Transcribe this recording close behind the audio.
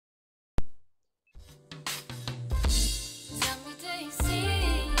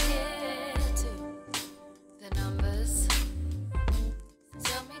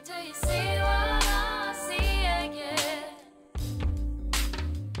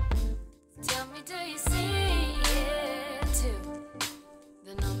do you see it too?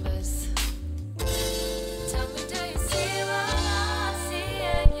 The numbers. Tell me, do you see what I'm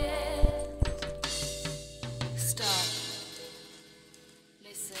seeing? Yeah. Stop.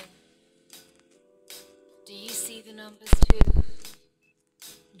 Listen. Do you see the numbers too?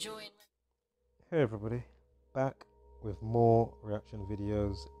 Join. Hey everybody, back with more reaction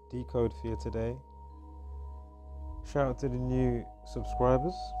videos. Decode for you today. Shout out to the new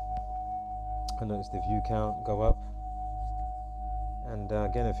subscribers. I noticed the view count go up. And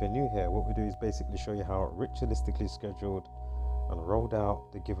again, if you're new here, what we do is basically show you how ritualistically scheduled and rolled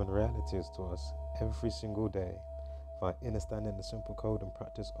out the given reality is to us every single day by understanding the simple code and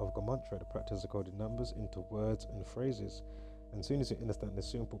practice of Gematria, the practice of coding numbers into words and phrases. And as soon as you understand the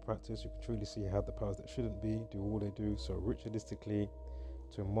simple practice, you can truly see how the powers that shouldn't be do all they do so ritualistically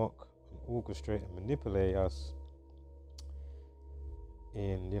to mock and orchestrate and manipulate us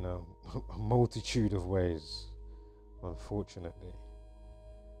in, a multitude of ways, unfortunately.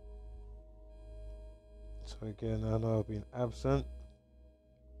 So again, I know I've been absent.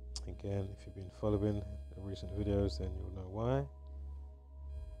 Again, if you've been following the recent videos, then you'll know why.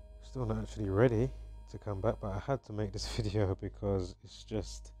 Still not actually ready to come back, but I had to make this video because it's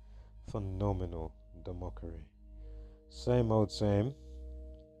just phenomenal, the mockery. Same old same.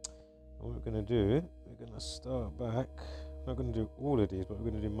 And what we're going to do, we're going to start back. I'm not going to do all of these, but we're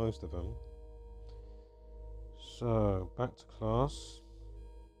going to do most of them. So, back to class.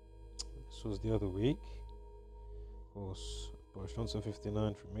 This was the other week. Of course, Boris Johnson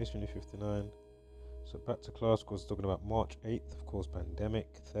 59, Freemasonry 59. So back to class, of course, talking about March 8th, of course, pandemic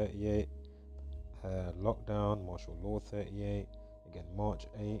 38. Lockdown, martial law 38, again March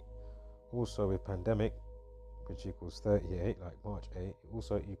 8, also with pandemic, which equals 38, like March 8, it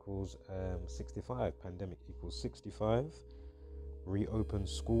also equals 65, pandemic equals 65, reopen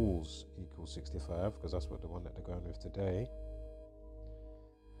schools equals 65, because that's what the one that they're going with today.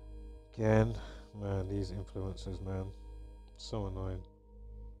 Again, man, these influencers, man, so annoying.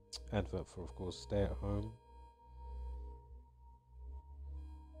 Advert for, of course, stay at home.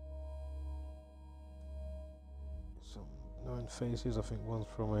 Some known faces, I think one's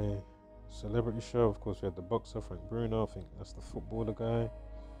from a celebrity show. Of course, we had the boxer Frank Bruno, I think that's the footballer guy.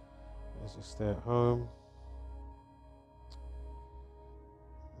 Let's just stay at home.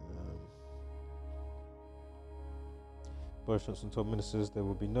 Boris Johnson told ministers there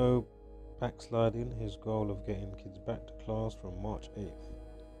will be no backsliding, his goal of getting kids back to class from March 8th.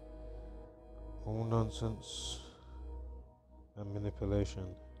 All nonsense and manipulation.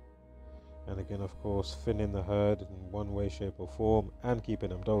 And again, of course, thinning the herd in one way, shape or form, and keeping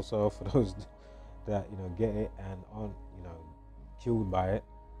them docile for those that, get it and aren't, killed by it.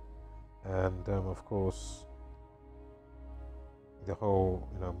 And of course, the whole,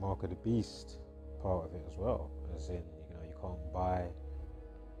 mark of the beast part of it as well, as in, you can't buy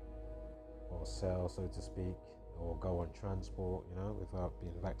or sell, so to speak, or go on transport, without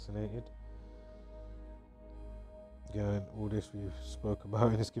being vaccinated. Again, all this we've spoke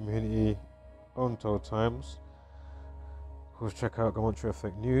about in this community untold times. Of course, check out Gematria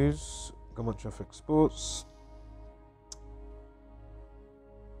Effect News, Gematria Effect Sports.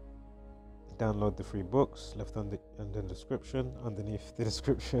 Download the free books left under the description, underneath the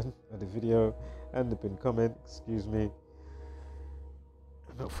description of the video and the pinned comment. Excuse me.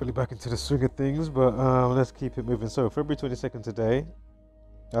 I'm not fully back into the swing of things, but let's keep it moving. So, February 22nd today.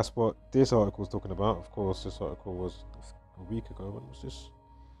 That's what this article is talking about. Of course, this article was a week ago. When was this?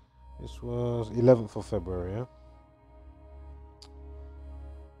 This was 11th of February, yeah?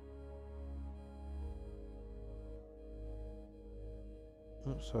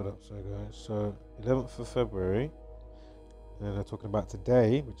 Oops, hold up, sorry guys. So, 11th of February. And they're talking about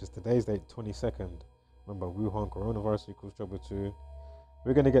today, which is today's date, 22nd. Remember, Wuhan coronavirus equals trouble 2.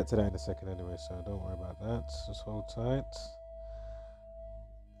 We're going to get to that in a second anyway, so don't worry about that. Just hold tight.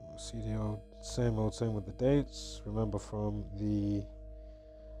 See the same with the dates. Remember, from the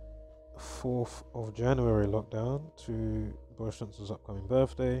 4th of January lockdown to Boris Johnson's upcoming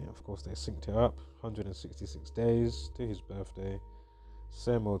birthday. Of course, they synced it up, 166 days to his birthday.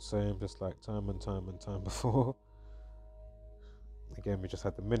 Same, just like time and time before. Again, we just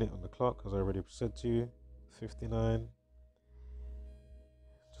had the minute on the clock, as I already said to you, 59.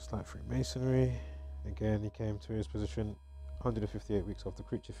 Just like Freemasonry. Again, he came to his position 158 weeks after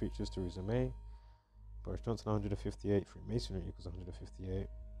Creature Features, Theresa May. Boris Johnson 158, Freemasonry equals 158.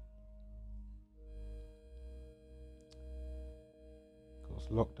 Of course,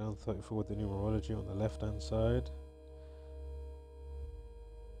 lockdown 34 with the numerology on the left hand side.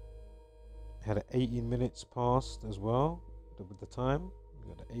 Had 18 minutes passed as well with the time.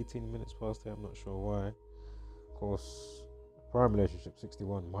 We got the 18 minutes past here. I'm not sure why. Of course, prime relationship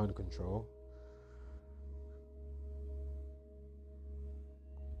 61, mind control.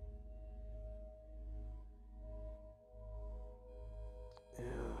 Yeah.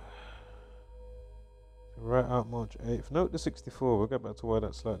 Right out March 8th. Note the 64. We'll get back to why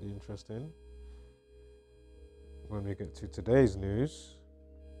that's slightly interesting when we get to today's news.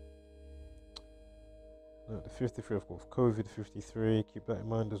 Note the 53, of course, COVID 53. Keep that in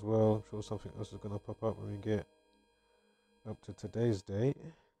mind as well. I'm sure something else is going to pop up when we get up to today's date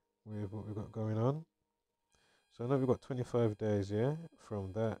with what we've got going on. So I know we've got 25 days, yeah,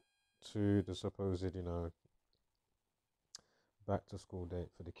 from that to the supposed, back to school date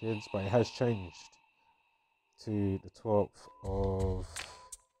for the kids, but it has changed to the 12th of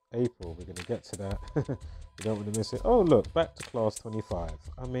April. We're going to get to that. You don't want to miss it. Oh, look, back to class 25.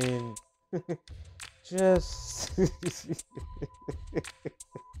 I mean, just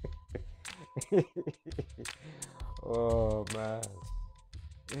oh man,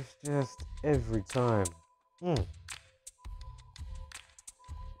 it's just every time.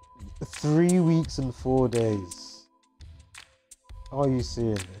 3 weeks and 4 days. Are you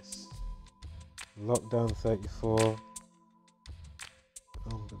seeing this? Lockdown 34.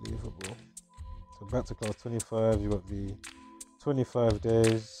 Unbelievable. So back to class 25. You got the 25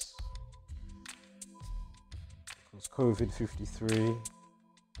 days. It's COVID 53.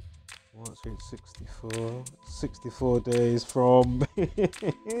 March 8, 64. 64 days from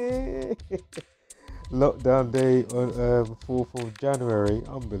lockdown day on 4th of January.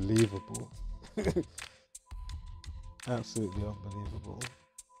 Unbelievable. Absolutely unbelievable.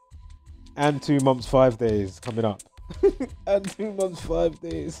 And 2 months, 5 days coming up. And 2 months, 5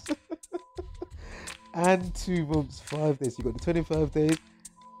 days. And 2 months, 5 days. You got the 25 days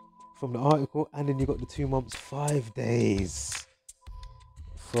from the article, and then you got the 2 months, 5 days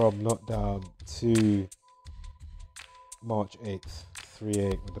from lockdown to March 8th.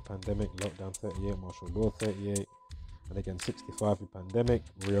 38 with the pandemic, lockdown 38, martial law 38, and again 65 with pandemic,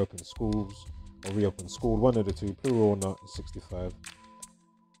 reopen schools, or reopen school, one of the two, plural or not, is 65.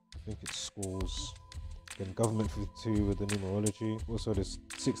 I think it's schools. Then government 52 with the numerology. Also this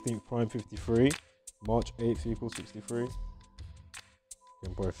 16th prime 53, March 8th equals 63.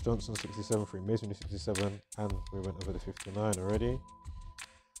 Then Boris Johnson 67, Freemasonry 67, and we went over the 59 already.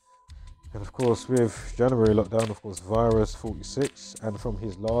 And of course with January lockdown, of course virus 46, and from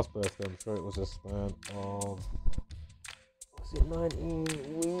his last birthday, I'm sure it was a span of, was it 19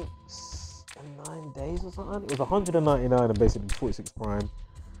 weeks and 9 days or something? It was 199 and basically 46 prime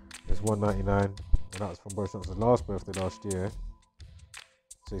is 199, and that was from Boris Johnson's last birthday last year.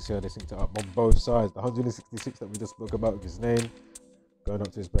 So you see how they synced it up on both sides. The 166 that we just spoke about with his name, going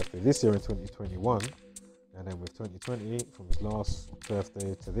up to his birthday this year in 2021. And then with 2020, from his last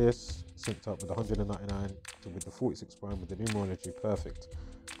birthday to this, synced up with the 199 to with the 46 prime with the numerology, perfect.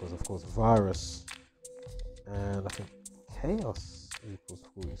 Because of course virus and I think chaos equals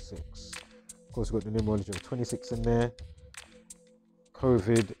 46. Of course we've got the numerology of 26 in there.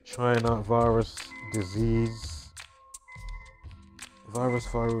 COVID, China, virus, disease, virus,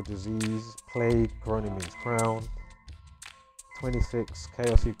 viral disease, plague, corona means crown. 26,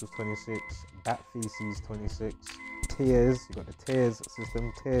 chaos equals 26, bat feces 26, tears, you got the tears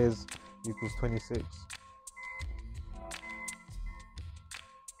system, tears equals 26.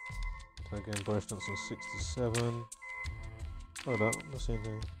 So again, Boris Johnson 67. Hold up, I'm not seeing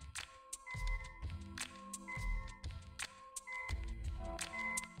there.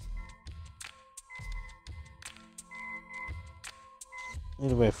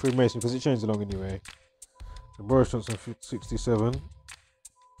 Anyway, Freemason, because it changed along anyway. So Boris Johnson 67.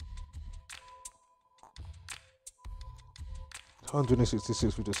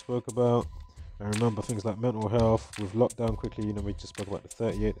 166 we just spoke about. And remember things like mental health with lockdown quickly, we just spoke about the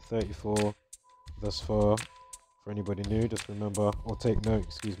 38, the 34 thus far. For anybody new, just remember, or take note,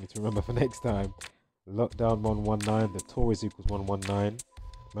 excuse me, to remember for next time. Lockdown 119, the Tories equals 119.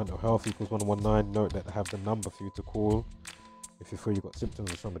 Mental health equals 119. Note that I have the number for you to call if you feel you've got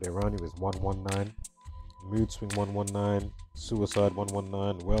symptoms of somebody around you is 119. Mood swing 119. Suicide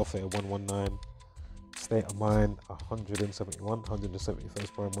 119. Welfare 119. State of mind 171.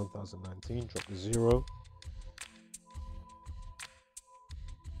 171st prime 1019. Drop to 0.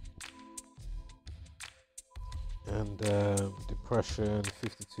 And depression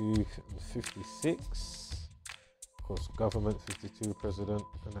 52 and 56. Of course, government 52, president,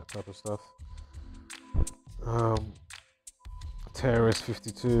 and that type of stuff. Terrorist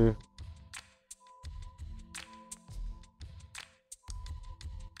 52.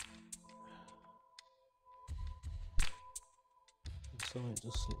 Something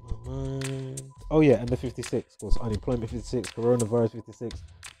just slipped my mind. Oh yeah, and the 56, of course, unemployment 56, coronavirus 56,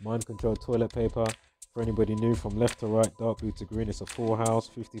 mind control toilet paper. For anybody new, from left to right, dark blue to green, it's a full house,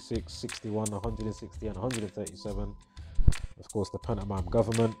 56, 61, 160 and 137. Of course, the pantomime and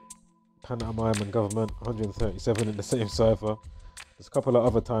government, 137 in the same cipher. There's a couple of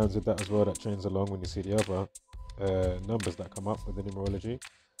other times with that as well that change along when you see the other numbers that come up with the numerology.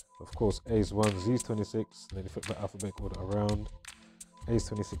 Of course, A's 1, Z's 26, and then you flip the alphabetical order around. A's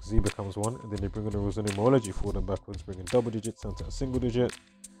 26, Z becomes 1, and then you bring in the rules of numerology forward and backwards, bringing double digits down to a single digit.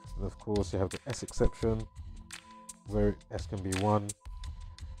 And of course, you have the S exception, where S can be 1.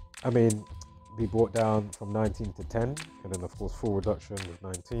 Be brought down from 19 to 10, and then of course full reduction with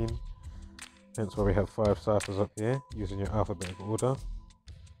 19. Hence why we have 5 ciphers up here, using your alphabetical order.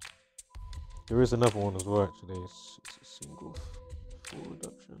 There is another one as well, actually. It's a single full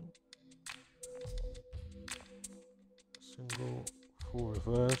reduction. Single full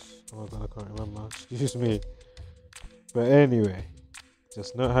reverse. Oh my god, I can't remember. Excuse me. But anyway,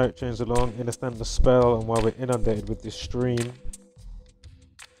 just note how it changes along, understand the spell and why we're inundated with this stream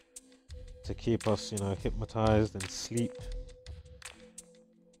to keep us, hypnotized and sleep.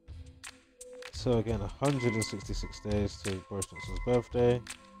 So again, 166 days to Boris Johnson's birthday.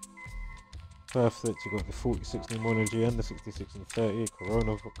 Perfect, you got the 46 numerology and the 66 and 30.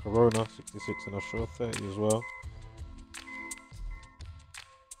 Corona 66 and I'm sure 30 as well.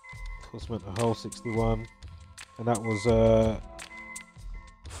 Of course, meant the whole 61, and that was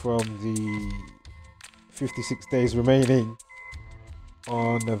from the 56 days remaining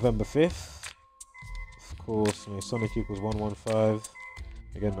on November 5th. Of course, Sonic equals 115.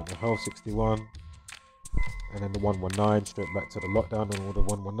 Again, meant the whole 61. And then the 119 straight back to the lockdown and all the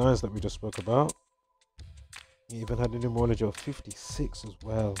 119s that we just spoke about. He even had a numerology of 56 as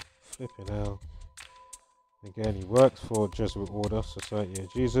well. Flipping hell. Again, he works for Jesuit Order, Society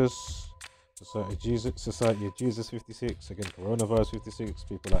of Jesus. Society of Jesus 56. Again, coronavirus 56.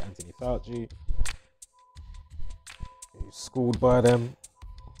 People like Anthony Fauci. He's schooled by them.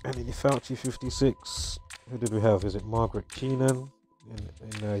 Anthony Fauci 56. Who did we have? Is it Margaret Keenan? In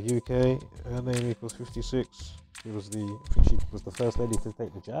UK, her name equals 56. I think she was the first lady to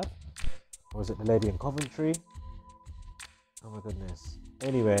take the jab, or was it the lady in Coventry? Oh my goodness.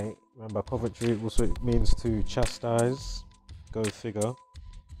 Anyway, remember Coventry also means to chastise, go figure,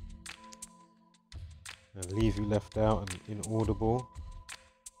 and leave you left out and inaudible.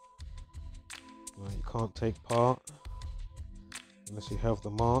 You can't take part unless you have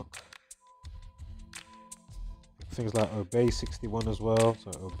the mark. Things like Obey 61 as well.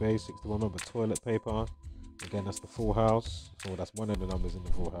 So Obey 61, remember toilet paper. Again, that's the full house. So that's one of the numbers in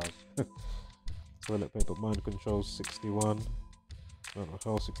the full house. Toilet paper, mind control 61.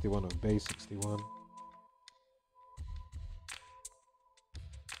 Whole 61, Obey 61.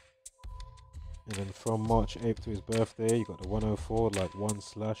 And then from March 8th to his birthday, you got the 104, like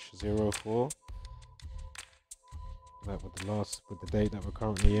 1/04. Like with the date that we're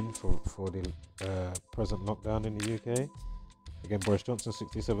currently in for the present lockdown in the UK. Again, Boris Johnson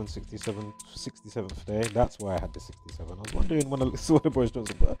 67th day. That's why I had the 67. I was wondering when I saw the Boris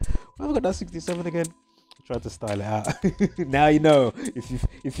Johnson, why have I got that 67 again? I tried to style it out. Now you know if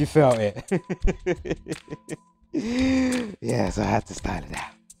you felt it. Yes, I had to style it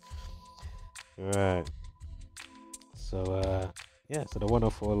out. Right. So so the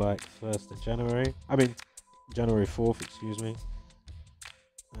 104 like 1st of January. January 4th, excuse me.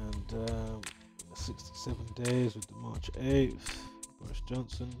 And 67 days with the March 8th. Boris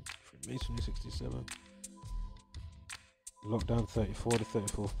Johnson, Freemasonry 67. Lockdown 34, the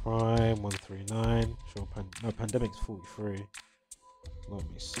 34th prime, 139. Sure, pandemic's 43.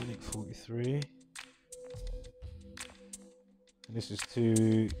 Masonic 43. And this is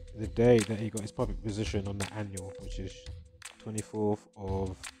to the day that he got his public position on the annual, which is 24th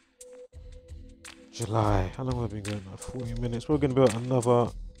of July. How long have I been going now? 40 minutes. We're going to be about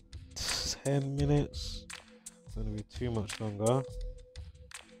another 10 minutes. It's going to be too much longer.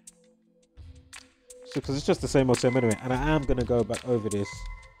 So, because it's just the same old same anyway. And I am going to go back over this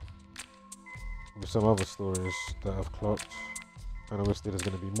with some other stories that I've clocked. And obviously there's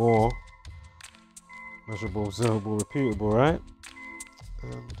going to be more. Measurable, observable, repeatable, right?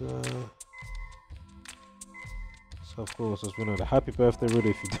 And so of course, as we know, the happy birthday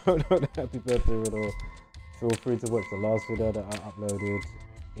riddle. If you don't know the happy birthday riddle, feel free to watch the last video that I uploaded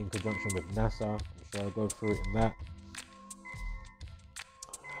in conjunction with NASA. I'm sure I'll go through it in that.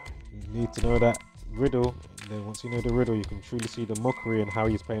 You need to know that riddle, and then once you know the riddle, you can truly see the mockery and how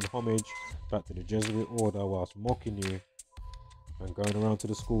he's paying homage back to the Jesuit order whilst mocking you and going around to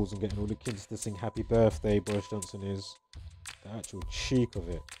the schools and getting all the kids to sing happy birthday. Boris Johnson is the actual cheek of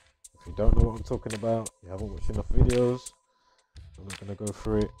it. If you don't know what I'm talking about, you haven't watched enough videos, I'm not going to go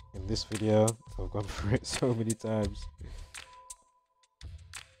through it in this video. I've gone through it so many times.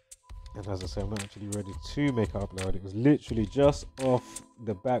 And as I say, I'm not actually ready to make an upload. It was literally just off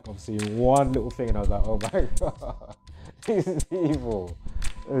the back of seeing one little thing and I was like, oh my god, this is evil.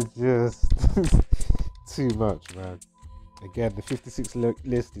 It's just too much, man. Again, the 56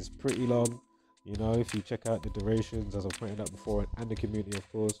 list is pretty long. You know, if you check out the durations, as I've pointed out before, and the community,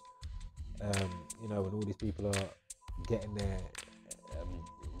 of course, you know, when all these people are getting their,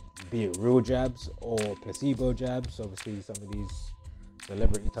 be it real jabs or placebo jabs, obviously some of these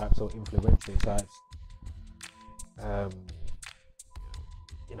celebrity types or influential types,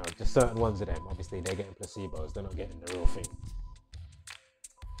 you know, just certain ones of them, obviously they're getting placebos, they're not getting the real thing.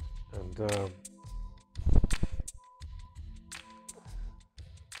 And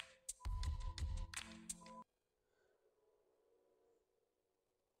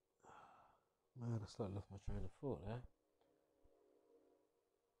man, I slightly lost my train of thought there.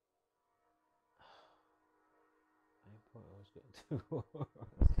 What I was getting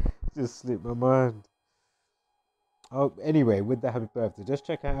to just slipped my mind. Oh, anyway, with the happy birthday, just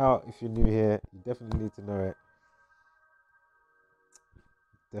check it out if you're new here. You definitely need to know it.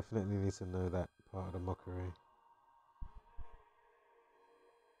 Definitely need to know that part of the mockery.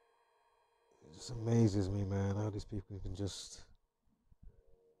 It just amazes me, man, how these people can just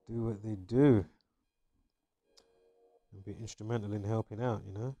do what they do and be instrumental in helping out,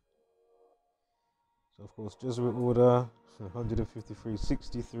 you know. So of course, Jesuit order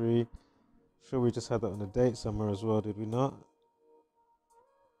 153.63. Sure, we just had that on the date somewhere as well, did we not?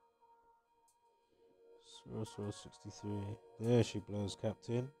 63. There she blows,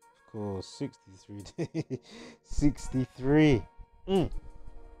 Captain. Of course, 63. 63. Oh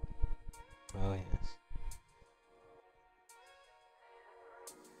yes.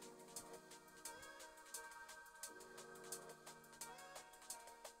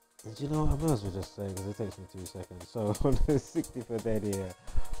 Do you know what I might as well just say, because it takes me 2 seconds. So on the 65th day of the year,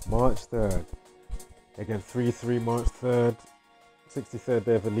 March 3rd, again 3-3 March 3rd, 63rd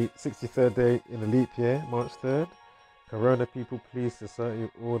day of elite, 63rd day in a leap year, March 3rd. Corona People Police Society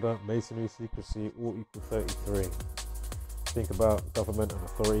Order, Masonry Secrecy, all equal 33. Think about government and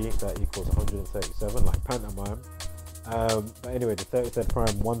authority, that equals 137, like pantomime. But anyway, the 33rd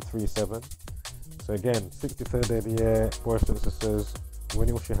prime 137. So again, 63rd day of the year, Boris Johnson says, when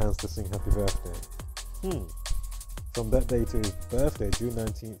you wash your hands to sing happy birthday. From that day to his birthday, June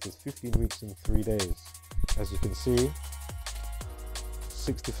 19th, is 15 weeks and 3 days. As you can see,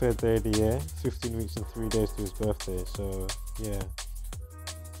 63rd day of the year, 15 weeks and 3 days to his birthday. So yeah,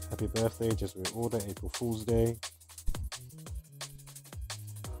 happy birthday, Jesuit order, April Fool's Day.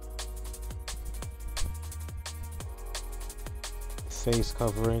 Face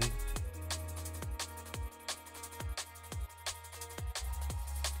covering.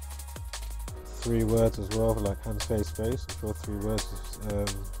 Three words as well, like hands, face, face. I'm sure 3 words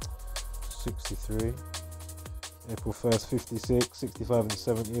is 63. April 1st, 56, 65 and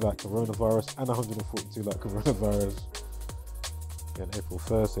 70 like coronavirus, and 142 like coronavirus. Again, April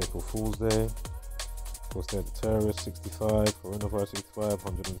 1st, April Fool's Day. Of course, they're the terrorist, 65, coronavirus, 65,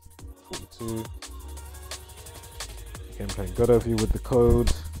 142. Again, playing God over you with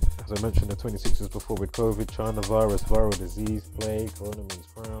Decode. As I mentioned, the 26s before with COVID, China virus, viral disease, plague, corona means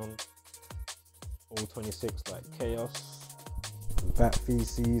frown. All 26 like chaos, bat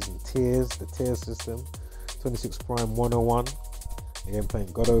feces and tears, the tear system. 26 prime 101. Again,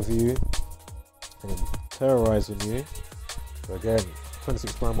 playing God over you and terrorizing you. So again,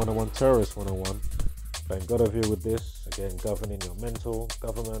 26 prime 101, terrorist 101. Playing God over you with this. Again, governing your mental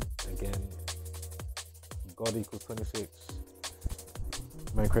government. Again, God equals 26.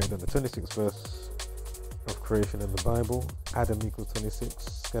 Man created on the 26th verse of creation in the Bible. Adam equals 26.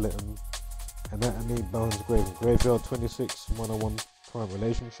 Skeleton. Anatomy, bones, grave and graveyard, 26, 101 prime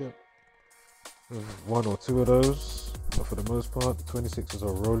relationship. There's 1 or 2 of those, but for the most part, the 26s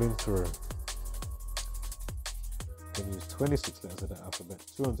are rolling through. You can use 26 letters of the alphabet,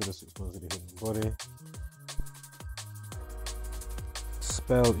 206 ones of the human body.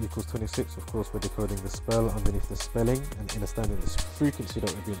 Spell equals 26, of course, we're decoding the spell underneath the spelling and understanding this frequency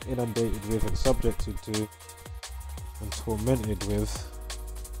that we've been inundated with and subjected to and tormented with.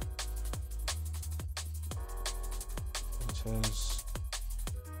 Has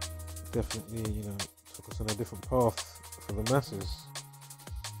definitely, you know, took us on a different path for the masses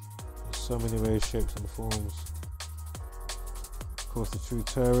in so many ways, shapes and forms. Of course, the true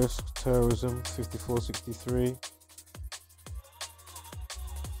terrorist, terrorism, 5463.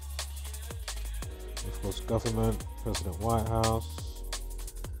 Of false government, President White House,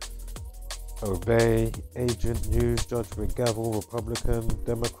 obey, agent, news, judge with gavel, Republican,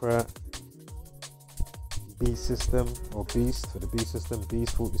 Democrat, B system or beast for the B system,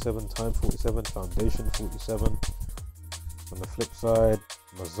 beast 47, time 47, foundation 47. On the flip side,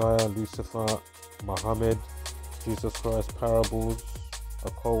 Messiah, Lucifer, Muhammad, Jesus Christ, parables,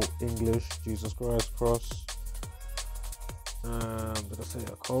 occult, English, Jesus Christ, cross. Did I say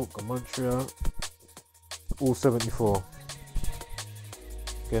occult, Gematria, all 74.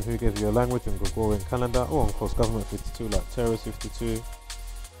 Again, who gave you a language and Gregorian calendar? Oh, and of course, government 52, like terrorist 52.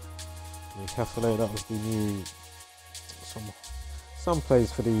 And Catholic, that was the new some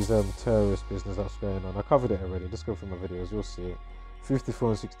place for these terrorist business that's going on. I covered it already. Just go through my videos, you'll see it. 54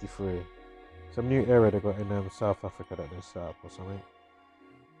 and 63. Some new area they got in South Africa that they set up or something.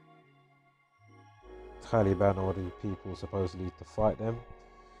 Taliban or the people supposedly to fight them.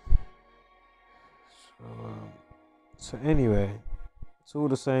 So anyway, it's all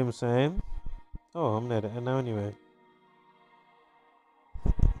the same. Oh, I'm near the end now anyway.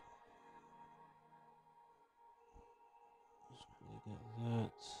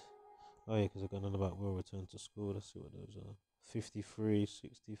 That. Oh yeah, because I've gone on about will return to school. Let's see what those are. 53,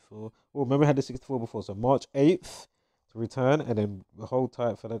 64. Oh, remember I had the 64 before. So March 8th to return, and then the whole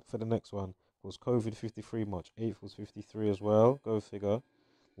type for the next one was COVID 53. March 8th was 53 as well. Go figure.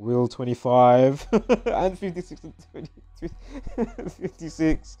 Will 25 and 56 and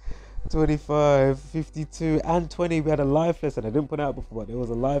 56, 25, 52 and 20. We had a life lesson. I didn't put it out before, but there was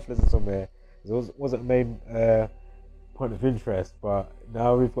a life lesson somewhere. It wasn't a main point of interest, but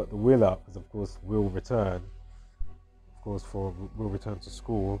now we've got the will up because of course will return. Of course, for will return to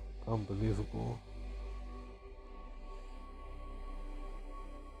school. Unbelievable.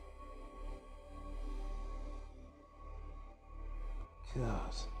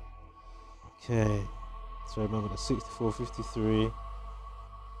 God. Okay. So remember the 64, 53.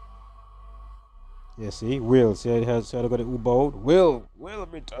 Yeah, see? Will. See how I got it all bold? Will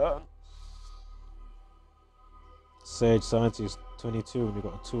return. Sage Scientist 22, and we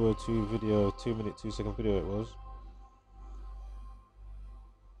got a 202 video, 2 minute, 2 second video it was.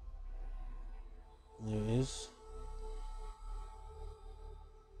 There it is.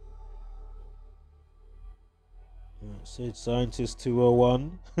 Sage Scientist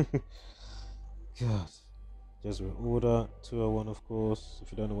 201. God. Jesuit Order 201, of course.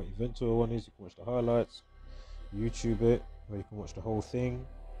 If you don't know what Event 201 is, you can watch the highlights. YouTube it, or you can watch the whole thing.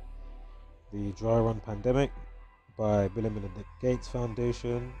 The Dry Run Pandemic by Bill and Melinda Gates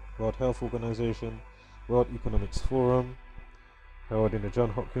Foundation, World Health Organization, World Economics Forum, held in the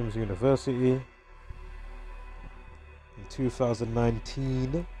Johns Hopkins University in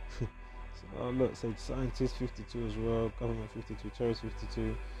 2019. Oh look, Sage Scientist 52 as well, Government 52, Terrorist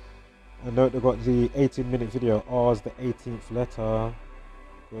 52. And note they got the 18-minute video, R's the 18th letter,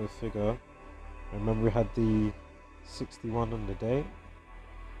 go figure. Remember we had the 61 on the day,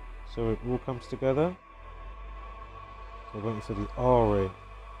 so it all comes together. So we're waiting for the R rate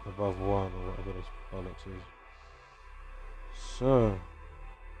above 1 or whatever this bollocks is. So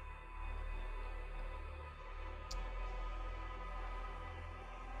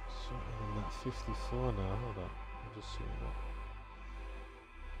I'm at 54 now, hold on, I'll just see that.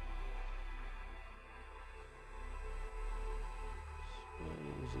 Where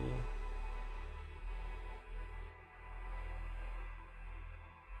is he?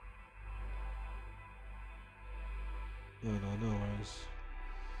 Yeah, no worries.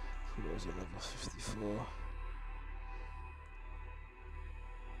 There was another 54.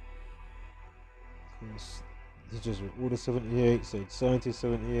 Yes, this just order 78, Sage Scientist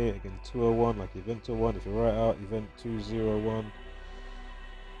 78, again 201, like Event 201. If you write out Event 201,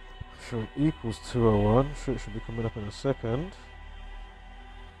 sure it equals 201. Sure it should be coming up in a second.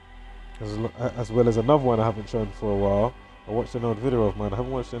 As well as another one I haven't shown for a while. I watched an old video of mine. I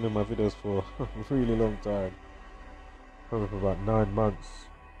haven't watched any of my videos for a really long time. Probably for about 9 months.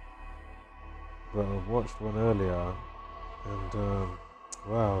 But I watched one earlier and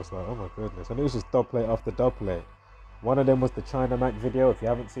wow, I was like, oh my goodness. And it was just dubplate after dubplate. One of them was the China Mac video. If you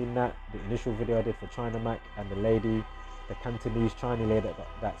haven't seen that, the initial video I did for China Mac and the lady, the Cantonese Chinese lady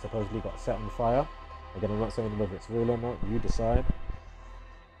that supposedly got set on fire. Again, I'm not saying whether it's real or not, you decide.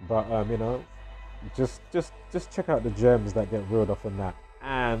 But you know, just check out the gems that get reeled off on that.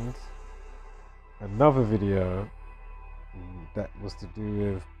 And another video that was to do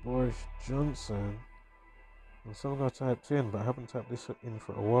with Boris Johnson. And something I typed in, but I haven't typed this in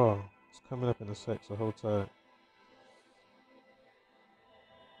for a while. It's coming up in a sec, so hold tight.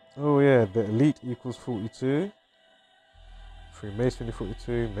 Oh yeah, the elite equals 42. Freemasonry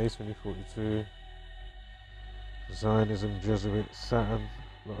 42, Masonry 42. Zionism, Jesuit, Saturn,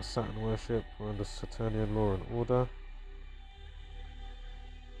 a lot of Saturn worship. We're under Saturnian law and order.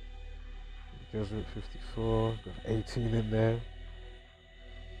 Jesuit 54, got 18 in there.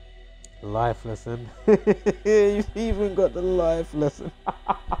 Life lesson. You've even got the life lesson.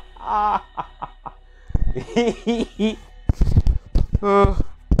 Oh,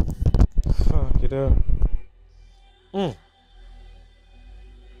 fuck it up.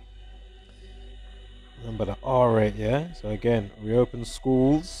 Remember the R rate, yeah? So again, reopen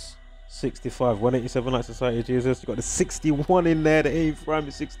schools. 65, 187 like Society of Jesus. You got the 61 in there, the A prime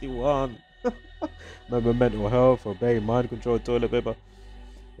is 61. Remember mental health, obey mind control, toilet paper.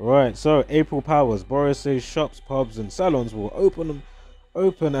 Right, so April powers. Boris says shops, pubs and salons will open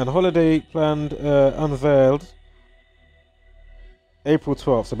and holiday planned unveiled April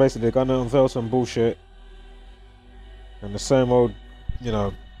 12th. So basically they're gonna unveil some bullshit and the same old, you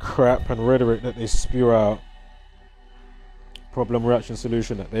know, crap and rhetoric that they spew out. Problem, reaction,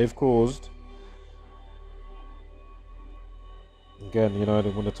 solution that they've caused. Again, you know,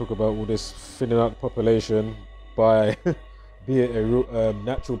 they want to talk about all this thinning out the population by be it a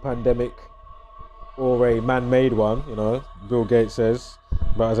natural pandemic or a man-made one, you know, Bill Gates says.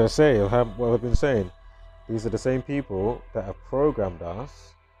 But as I say, what I've been saying, these are the same people that have programmed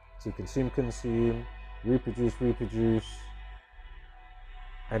us to consume, reproduce,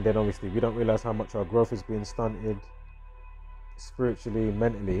 and then obviously we don't realize how much our growth is being stunted spiritually,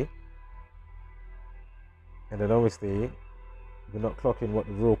 mentally, and then obviously we're not clocking what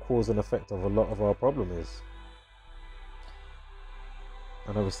the real cause and effect of a lot of our problem is.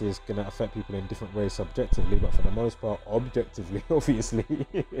 And obviously it's going to affect people in different ways subjectively, but for the most part objectively, obviously.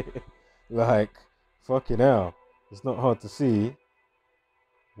 Like, fucking hell, it's not hard to see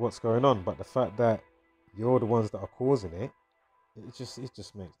what's going on, but the fact that you're the ones that are causing it, it just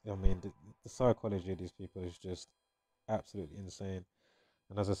makes, I mean, the psychology of these people is just absolutely insane.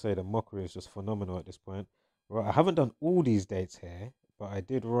 And as I say, the mockery is just phenomenal at this point. Right, I haven't done all these dates here, but I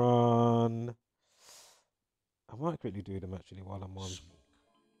did run, I might quickly do them actually while I'm on.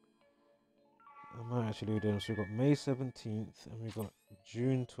 I might actually do them. So we've got May 17th and we've got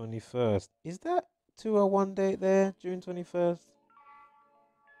June 21st. Is that 201 date there? June 21st?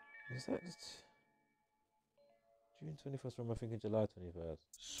 Is that just June 21st from I think July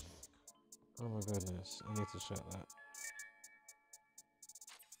 21st? Oh my goodness, I need to check that.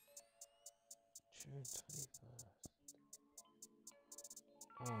 June 21st.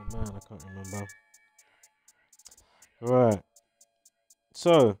 Oh man, I can't remember. Right.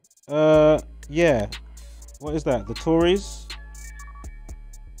 So, yeah. What is that? The Tories?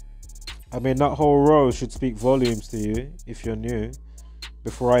 I mean, that whole row should speak volumes to you if you're new.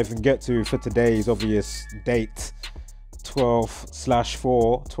 Before I even get to for today's obvious date,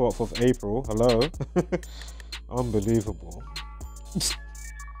 12/4, 12th of April. Hello. Unbelievable.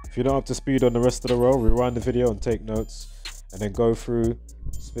 If you're not up to speed on the rest of the row, rewind the video and take notes, and then go through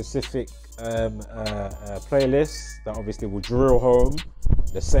specific playlists that obviously will drill home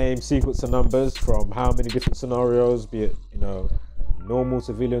the same sequence of numbers from how many different scenarios, be it, you know, normal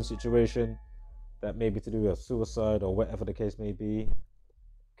civilian situation that may be to do with suicide or whatever the case may be,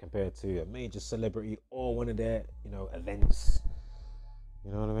 compared to a major celebrity or one of their, you know, events.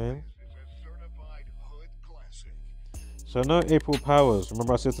 You know what I mean? So note April powers.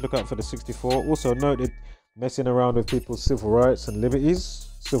 Remember I said to look out for the 64. Also noted messing around with people's civil rights and liberties.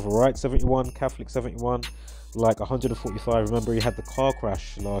 Civil rights 71, Catholic 71, like 145. Remember he had the car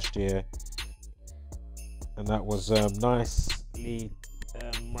crash last year, and that was nicely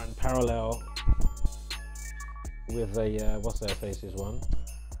ran parallel with a what's their faces one.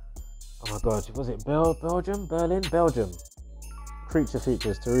 Oh my god, was it Belgium? Berlin? Belgium. Creature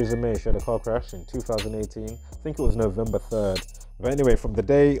features. Theresa May showed a car crash in 2018. I think it was November 3rd. But anyway, from the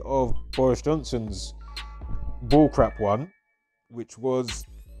day of Boris Johnson's bullcrap one, which was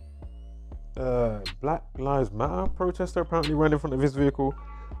Black Lives Matter protester apparently ran in front of his vehicle.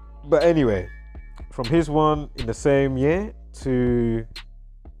 But anyway, from his one in the same year to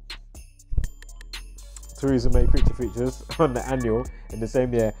Theresa May creature features on the annual in the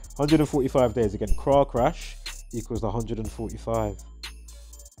same year, 145 days. Again, car crash equals 145.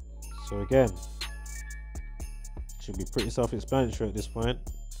 So again, should be pretty self-explanatory at this point.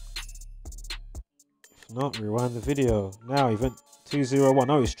 If not, rewind the video. Now, event 201.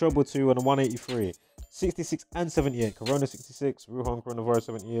 Oh, it's Trouble 2 and a 183. 66 and 78. Corona 66. Wuhan coronavirus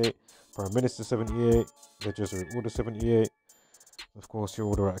 78. Prime Minister 78. The Jesuit Order 78. Of course, your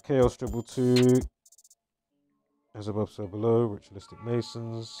Order out of Chaos Trouble 2. As above, so below. Ritualistic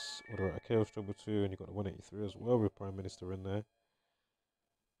Masons. Order out of Chaos Trouble 2. And you've got the 183 as well with Prime Minister in there.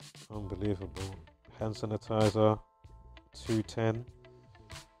 Unbelievable. Hand sanitizer, 210.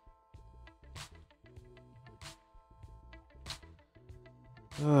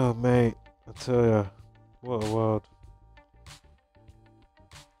 Oh, mate, I tell ya, what a world.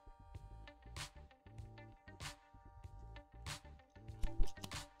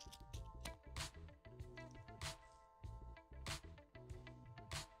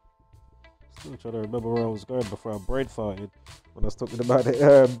 Still trying to remember where I was going before I brain farted when I was talking about it,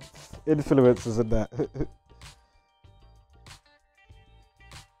 influencers and that.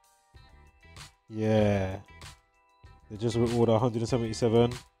 Yeah, they just order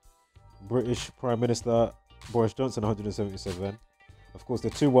 177. British Prime Minister Boris Johnson 177. Of course, the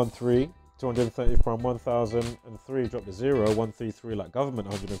 213, 230 from 1003 dropped to 0, 133 like government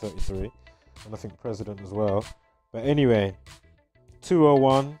 133, and I think president as well. But anyway,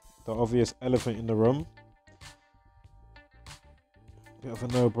 201, the obvious elephant in the room. Bit of a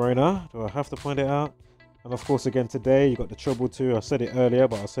no-brainer. Do I have to point it out? And of course, again today, you got the Trouble 2. I said it earlier,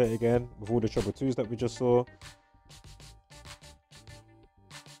 but I'll say it again with all the Trouble 2s that we just saw.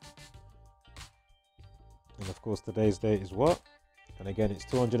 And of course, today's date is what? And again, it's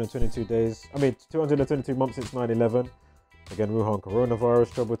 222 days. 222 months since 9/11. Again, Wuhan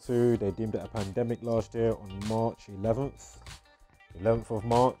coronavirus Trouble 2. They deemed it a pandemic last year on March 11th. 11th of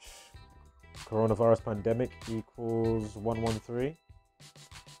March. Coronavirus pandemic equals 113.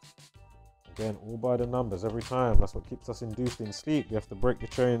 Again, all by the numbers every time. That's what keeps us induced in sleep. We have to break the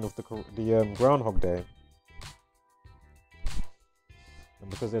chain of the Groundhog Day. And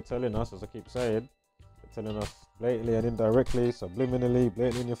because they're telling us, as I keep saying, they're telling us blatantly and indirectly, subliminally,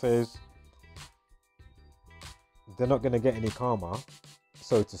 blatantly in your face, they're not going to get any karma,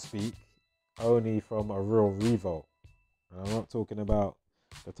 so to speak, only from a real revolt. And I'm not talking about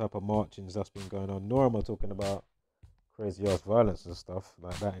the type of marchings that's been going on, nor am I talking about crazy ass violence and stuff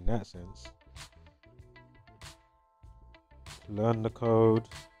like that in that sense. Learn the code.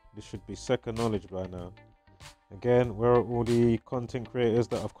 This should be second knowledge by now. Again, where are all the content creators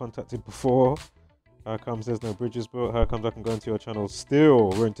that I've contacted before? How comes there's no bridges built? How comes I can go into your channel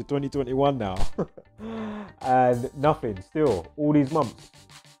still? We're into 2021 now. And nothing, still. All these months.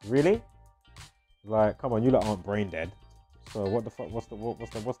 Really? Like, come on, you lot aren't brain dead. So what the fuck, what's the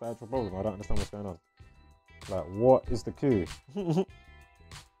actual problem? I don't understand what's going on. Like, what is the coup?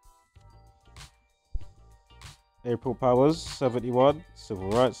 April Powers 71, Civil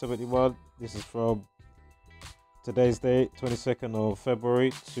Rights 71. This is from today's date, 22nd of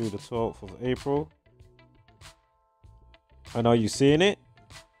February to the 12th of April. And are you seeing it?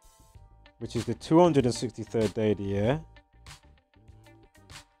 Which is the 263rd day of the year.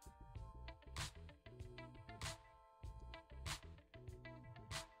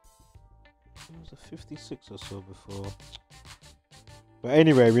 It was a 56 or so before. But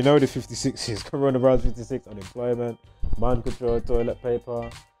anyway, we know the 56 is coronavirus, 56, unemployment, mind control, toilet paper,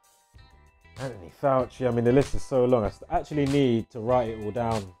 Anthony Fauci. I mean, the list is so long. I actually need to write it all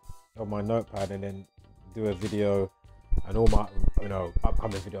down on my notepad and then do a video, and all my,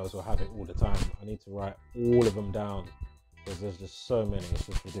 upcoming videos will have it all the time. I need to write all of them down because there's just so many. It's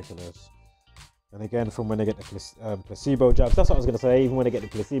just ridiculous. And again, from when they get the placebo jabs, that's what I was going to say. Even when they get the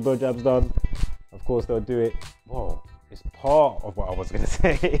placebo jabs done, of course, they'll do it. Whoa. It's part of what I was going to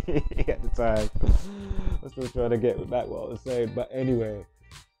say at the time. I'm still trying to get back what I was saying. But anyway,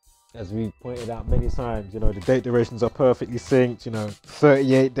 as we pointed out many times, the date durations are perfectly synced.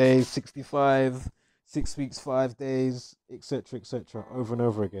 38 days, 65, 6 weeks, 5 days, etc., etc., over and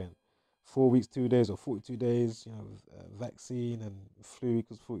over again. 4 weeks, 2 days, or 42 days, vaccine and flu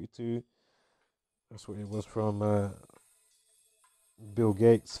equals 42. That's what it was from Bill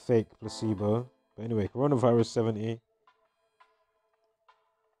Gates' fake placebo. But anyway, coronavirus 70.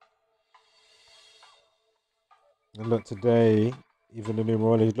 And look, today, even the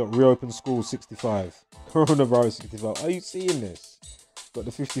numerology, look, reopen school 65. Coronavirus 65. Are you seeing this? Got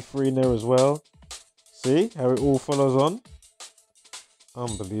the 53 in there as well. See how it all follows on?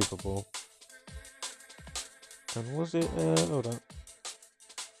 Unbelievable. And was it, hold on.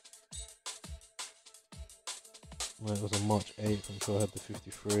 Well, it was on March 8th until I had the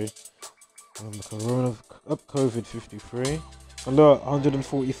 53. The COVID 53. And look,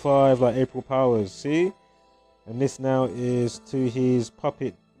 145, like April Powers, see? And this now is to his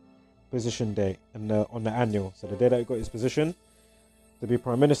puppet position date and on the annual. So the day that he got his position to be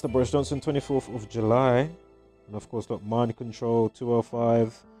Prime Minister, Boris Johnson, 24th of July. And of course, look, mind control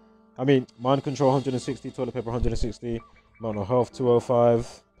 205. Mind control 160, toilet paper 160, mental health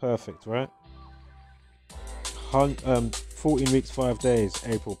 205. Perfect, right? 14 weeks, 5 days.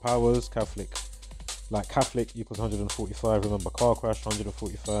 April Powers, Catholic. Like Catholic equals 145. Remember, car crash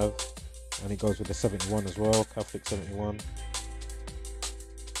 145. And it goes with the 71 as well, Catholic 71.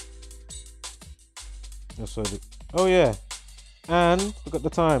 Oh yeah, and look at the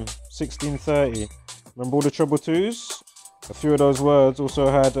time, 16:30. Remember all the treble twos? A few of those words also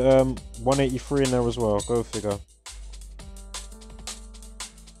had 183 in there as well. Go figure.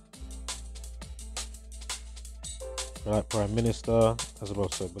 Right, Prime Minister, as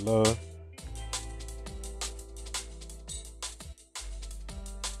above so below.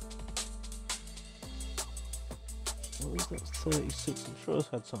 What was that? 36. I'm sure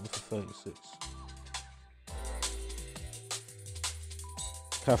I had something for 36.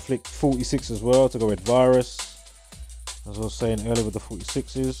 Catholic 46 as well to go with virus. As I was saying earlier with the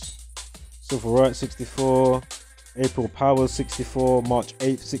 46s. Civil Rights 64. April Powers 64. March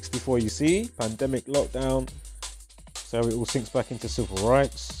 8th 64. You see? Pandemic lockdown. So it all sinks back into civil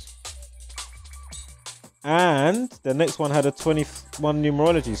rights. And the next one had a 21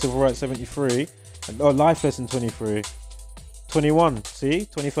 numerology. Civil Rights 73. And Life Lesson 23. 21. See?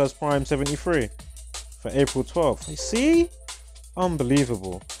 21st Prime 73. For April 12th. You see?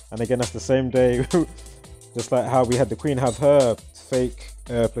 Unbelievable. And again, that's the same day. Just like how we had the Queen have her fake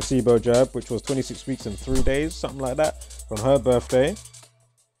placebo jab, which was 26 weeks and 3 days, something like that, from her birthday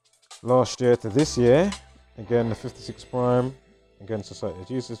last year to this year. Again, the 56 Prime, again, Society of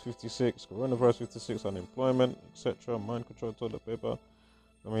Jesus 56, coronavirus 56, unemployment, etc., mind control, toilet paper.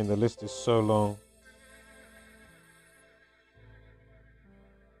 I mean, the list is so long.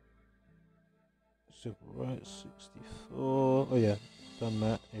 Civil Rights 64. Oh yeah, done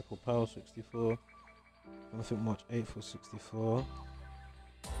that. April Power 64. I think March 8th was 64.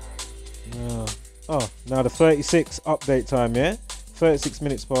 Now, now the 36 update time, yeah? 36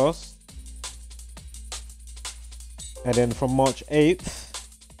 minutes past. And then from March 8th,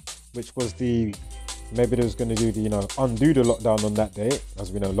 which was the, maybe they was going to do the, undo the lockdown on that date.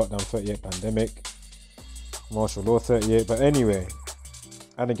 As we know, lockdown 38, pandemic, martial law 38. But anyway,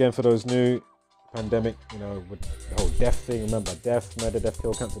 and again for those new, pandemic, with the whole death thing. Remember, death, murder, death,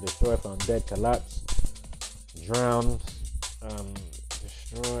 kill, cancer, destroy, found dead, collapse, drowned,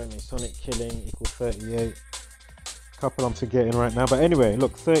 destroy, Masonic killing equals 38. Couple I'm forgetting right now, but anyway,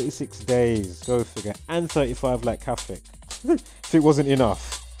 look, 36 days, go figure, and 35 like Catholic. If it wasn't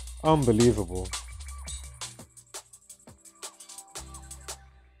enough, unbelievable.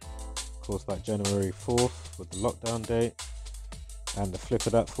 Of course, like January 4th with the lockdown date. And the flip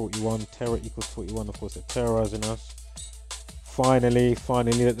of that, 41, terror equals 41. Of course, they're terrorizing us. Finally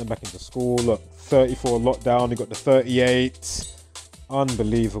let them back into school. Look, 34 lockdown, we got the 38.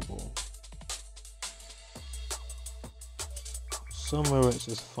 Unbelievable. Somewhere it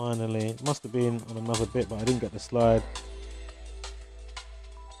says finally. It must have been on another bit, but I didn't get the slide.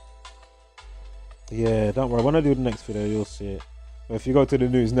 Yeah, don't worry. When I do the next video, you'll see it. But if you go to the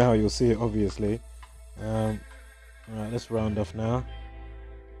news now, you'll see it, obviously. Alright, let's round off now.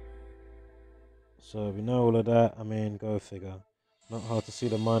 So we know all of that. I mean, go figure. Not hard to see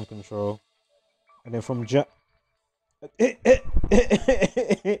the mind control. And then from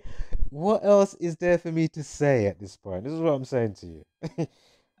what else is there for me to say at this point? This is what I'm saying to you.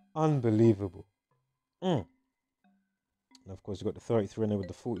 Unbelievable. And of course, you got the 33 in there with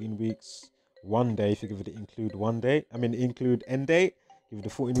the 14 weeks. 1 day, if you give it include 1 day. I mean, include end date. Give it the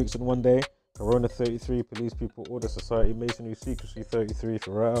 14 weeks in 1 day. Corona 33, police people, order, society, masonry, secrecy 33. If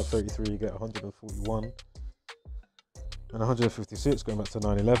you're right out 33, you get 141. And 156, going back to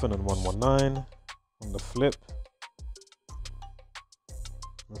 9/11 and 119 on the flip.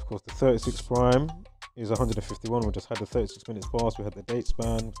 And of course, the 36 prime is 151. We just had the 36 minutes pass. We had the date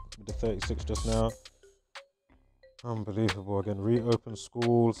span with the 36 just now. Unbelievable. Again, reopen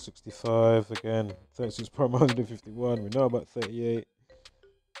school 65. Again, 36 prime 151. We know about 38.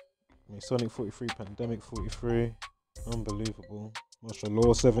 Masonic 43, pandemic 43. Unbelievable. Martial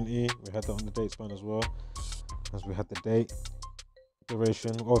law 70. We had that on the date span as well. As we had the date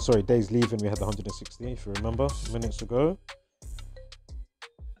duration. Oh, sorry, days leaving. We had the 160, if you remember, minutes ago.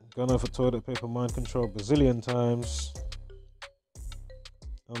 Garner for toilet paper, mind control, bazillion times.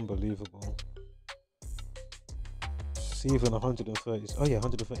 Unbelievable. It's even 130. Oh yeah,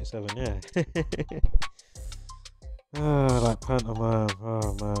 137. Yeah. Like pantomime.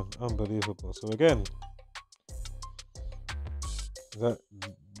 Oh man, unbelievable. So again, that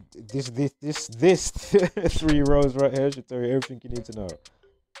this 3 rows right here should tell you everything you need to know.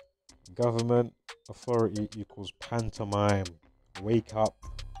 Government authority equals pantomime. Wake up.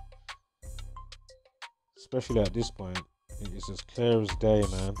 Especially at this point, it is as clear as day,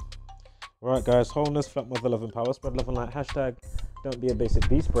 man. Alright guys, wholeness, flat mother, love and power, spread love and light, hashtag don't be a basic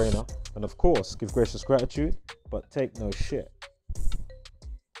beast brainer, and of course give gracious gratitude, but take no shit.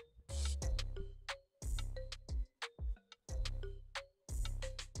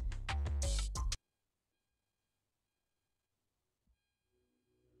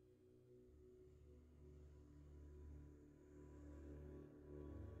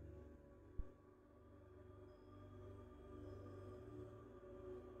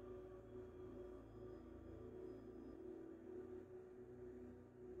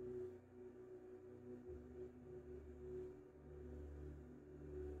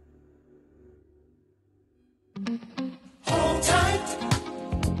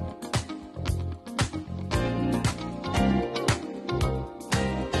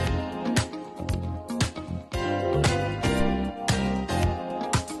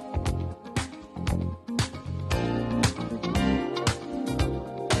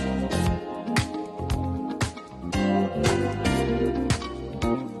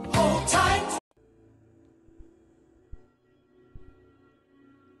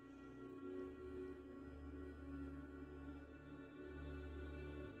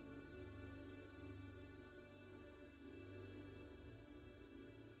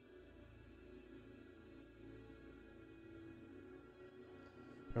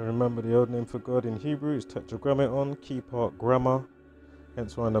 remember the old name for God in Hebrew is tetragrammaton, key part grammar.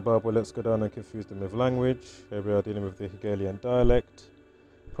 Hence why in the Bible, let's go down and confuse them with language. Here we are dealing with the Hegelian dialect.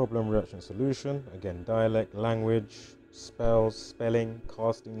 Problem, reaction, solution. Again, dialect, language, spells, spelling,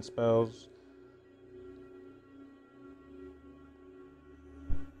 casting spells.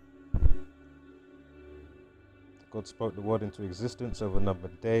 God spoke the word into existence over a number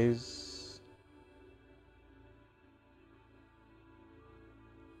of days.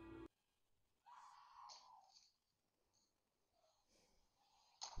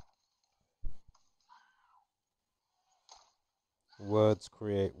 Words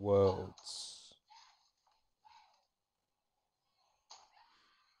create worlds.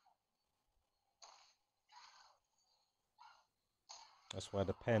 That's why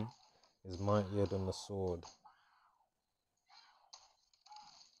the pen is mightier than the sword.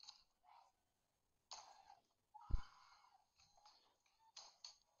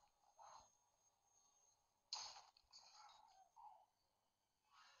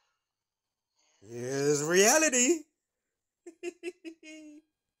 Here's reality.